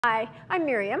Hi, I'm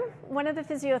Miriam, one of the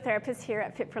physiotherapists here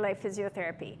at Fit for Life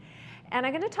Physiotherapy. And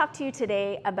I'm going to talk to you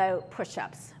today about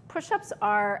push-ups. Push-ups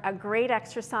are a great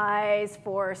exercise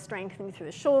for strengthening through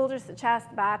the shoulders, the chest,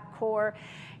 the back, core.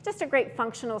 Just a great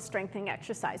functional strengthening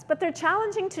exercise. But they're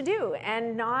challenging to do,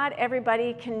 and not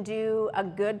everybody can do a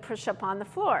good push-up on the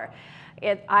floor.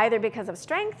 Either because of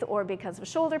strength or because of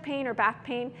shoulder pain or back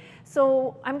pain.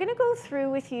 So I'm going to go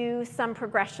through with you some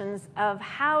progressions of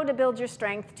how to build your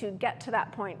strength to get to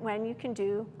that point when you can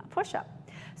do a push-up.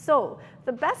 So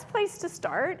the best place to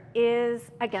start is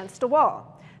against a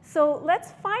wall. So let's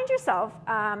find yourself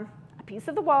a piece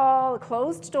of the wall, a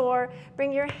closed door,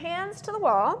 bring your hands to the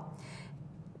wall,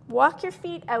 walk your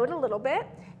feet out a little bit,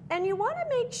 and you want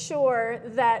to make sure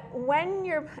that when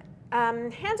you're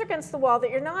hands are against the wall, that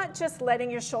you're not just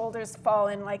letting your shoulders fall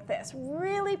in like this.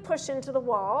 Really push into the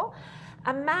wall.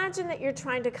 Imagine that you're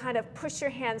trying to kind of push your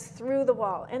hands through the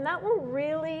wall, and that will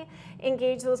really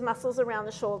engage those muscles around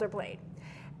the shoulder blade.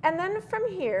 And then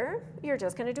from here, you're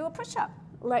just going to do a push-up.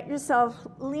 Let yourself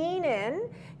lean in.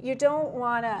 You don't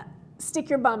want to stick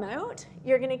your bum out.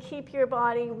 You're going to keep your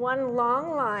body one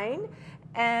long line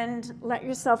and let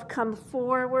yourself come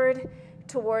forward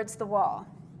towards the wall.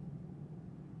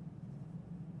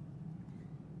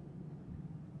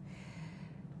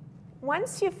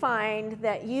 Once you find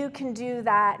that you can do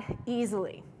that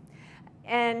easily,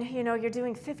 and you're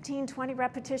doing 15, 20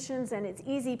 repetitions and it's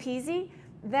easy peasy,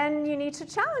 then you need to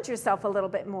challenge yourself a little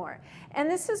bit more. And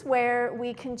this is where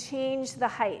we can change the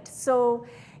height. So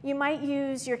you might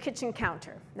use your kitchen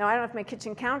counter. Now, I don't have my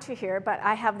kitchen counter here, but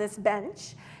I have this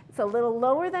bench. It's a little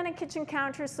lower than a kitchen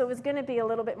counter, so it's going to be a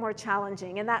little bit more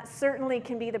challenging. And that certainly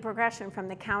can be the progression from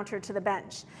the counter to the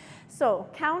bench. So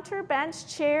counter, bench,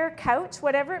 chair, couch,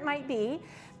 whatever it might be,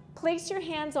 place your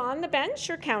hands on the bench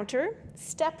or counter,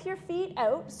 step your feet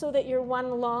out so that you're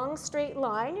one long straight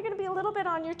line. You're going to be a little bit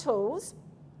on your toes,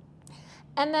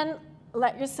 and then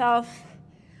let yourself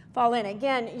fall in.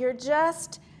 Again, you're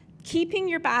just keeping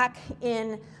your back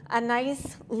in a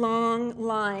nice long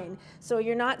line. So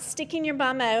you're not sticking your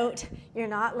bum out, you're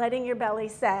not letting your belly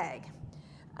sag.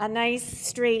 A nice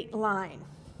straight line.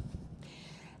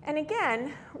 And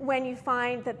again, when you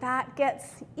find that that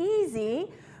gets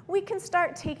easy, we can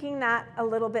start taking that a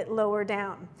little bit lower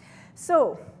down.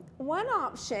 So one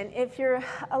option, if you're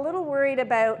a little worried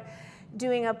about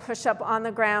doing a push-up on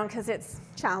the ground because it's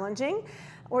challenging,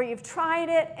 or you've tried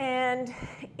it and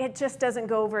it just doesn't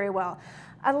go very well,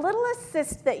 a little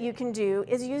assist that you can do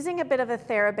is using a bit of a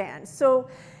TheraBand. So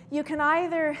you can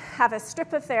either have a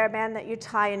strip of TheraBand that you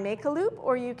tie and make a loop,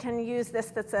 or you can use this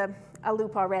that's a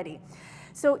loop already.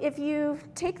 So if you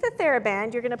take the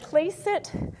TheraBand, you're going to place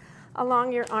it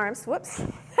along your arms, whoops,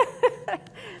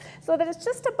 so that it's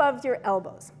just above your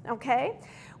elbows, okay?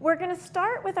 We're going to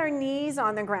start with our knees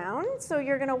on the ground. So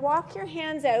you're going to walk your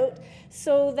hands out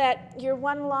so that you're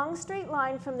one long straight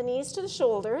line from the knees to the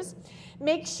shoulders.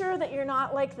 Make sure that you're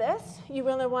not like this. You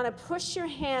really want to push your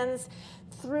hands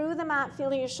through the mat,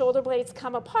 feeling your shoulder blades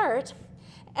come apart,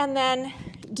 and then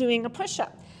doing a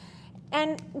push-up.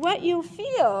 And what you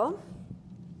feel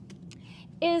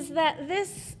is that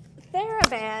this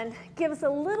TheraBand gives a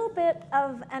little bit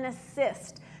of an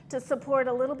assist to support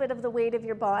a little bit of the weight of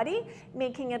your body,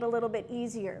 making it a little bit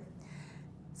easier.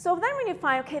 So then when you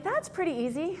find, okay, that's pretty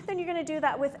easy, then you're going to do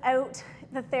that without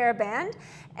the TheraBand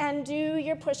and do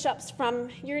your push-ups from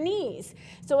your knees.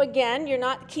 So again, you're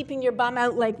not keeping your bum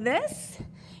out like this.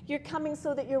 You're coming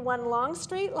so that you're one long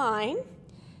straight line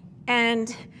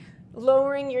and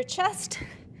lowering your chest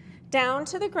down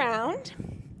to the ground,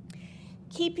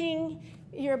 keeping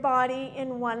your body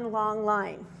in one long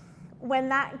line. When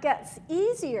that gets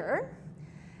easier,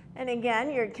 and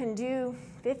again, you can do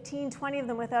 15, 20 of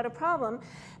them without a problem,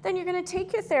 then you're going to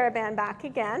take your TheraBand back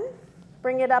again,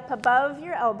 bring it up above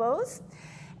your elbows,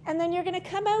 and then you're going to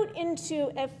come out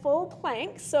into a full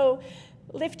plank. So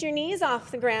lift your knees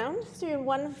off the ground, so you're in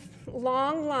one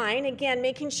long line, again,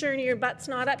 making sure your butt's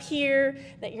not up here,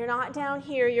 that you're not down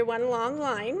here, you're one long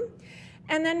line.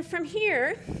 And then from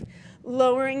here,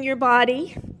 lowering your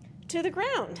body to the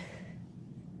ground.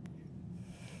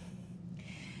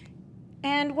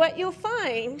 And what you'll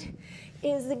find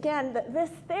is, again, that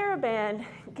this TheraBand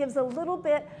gives a little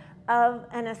bit of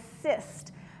an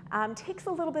assist, takes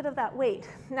a little bit of that weight.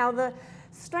 Now, the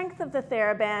strength of the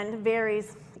TheraBand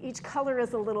varies. Each color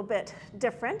is a little bit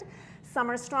different.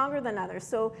 Some are stronger than others.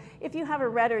 So if you have a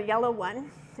red or yellow one,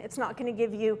 it's not going to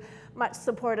give you much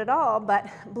support at all, but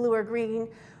blue or green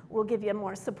will give you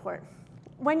more support.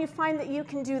 When you find that you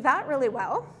can do that really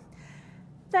well,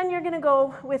 Then you're going to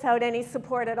go without any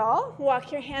support at all.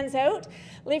 Walk your hands out,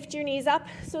 lift your knees up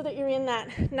so that you're in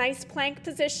that nice plank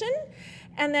position,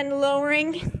 and then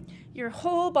lowering your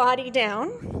whole body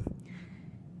down,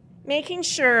 making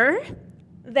sure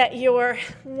that you're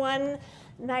one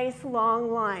nice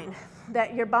long line,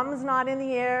 that your bum's not in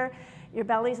the air, your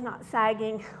belly's not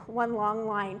sagging, one long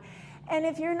line. And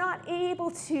if you're not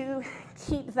able to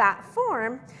keep that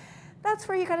form, that's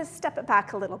where you got to step it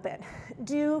back a little bit.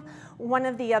 Do one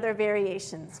of the other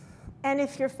variations. And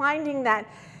if you're finding that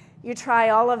you try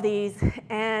all of these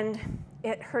and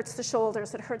it hurts the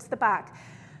shoulders, it hurts the back,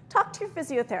 talk to your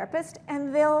physiotherapist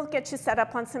and they'll get you set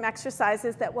up on some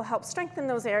exercises that will help strengthen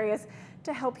those areas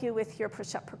to help you with your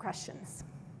push-up progressions.